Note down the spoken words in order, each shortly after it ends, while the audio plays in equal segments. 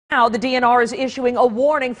Now, the DNR is issuing a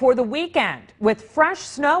warning for the weekend. With fresh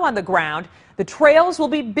snow on the ground, the trails will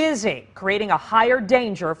be busy, creating a higher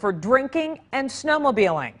danger for drinking and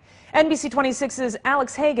snowmobiling. NBC 26's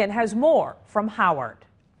Alex Hagan has more from Howard.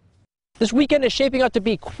 This weekend is shaping up to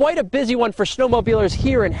be quite a busy one for snowmobilers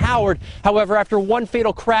here in Howard. However, after one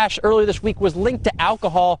fatal crash earlier this week was linked to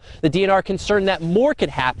alcohol, the DNR concerned that more could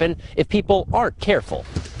happen if people aren't careful.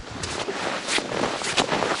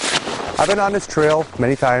 I've been on this trail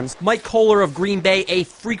many times. Mike Kohler of Green Bay, a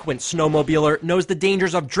frequent snowmobiler, knows the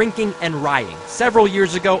dangers of drinking and riding. Several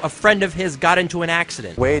years ago, a friend of his got into an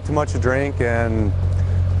accident. Way too much to drink, and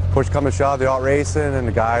push come to shove, they out racing, and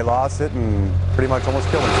the guy lost it and pretty much almost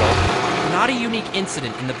killed himself. Not a unique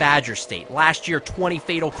incident in the Badger State. Last year, 20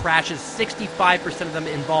 fatal crashes, 65% of them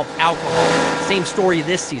involved alcohol. Same story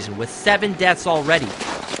this season, with 7 deaths already.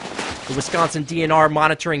 The Wisconsin DNR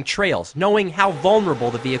monitoring trails, knowing how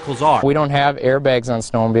vulnerable the vehicles are. We don't have airbags on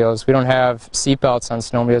snowmobiles. We don't have seatbelts on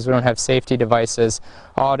snowmobiles. We don't have safety devices.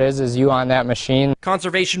 All it is you on that machine.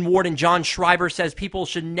 Conservation Warden John Schreiber says people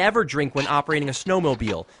should never drink when operating a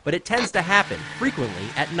snowmobile, but it tends to happen frequently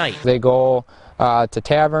at night. They go to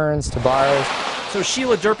taverns, to bars. So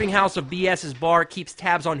Sheila Derpinghouse of BS's Bar keeps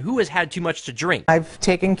tabs on who has had too much to drink. I've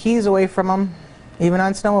taken keys away from them, even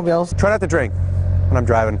on snowmobiles. Try not to drink when I'm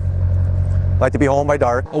driving. I like to be home by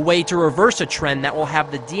dark. A way to reverse a trend that will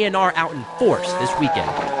have the DNR out in force this weekend.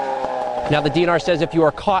 Now, the DNR says if you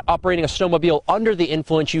are caught operating a snowmobile under the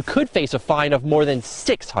influence, you could face a fine of more than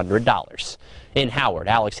 $600. In Howard,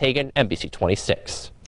 Alex Hagan, NBC 26.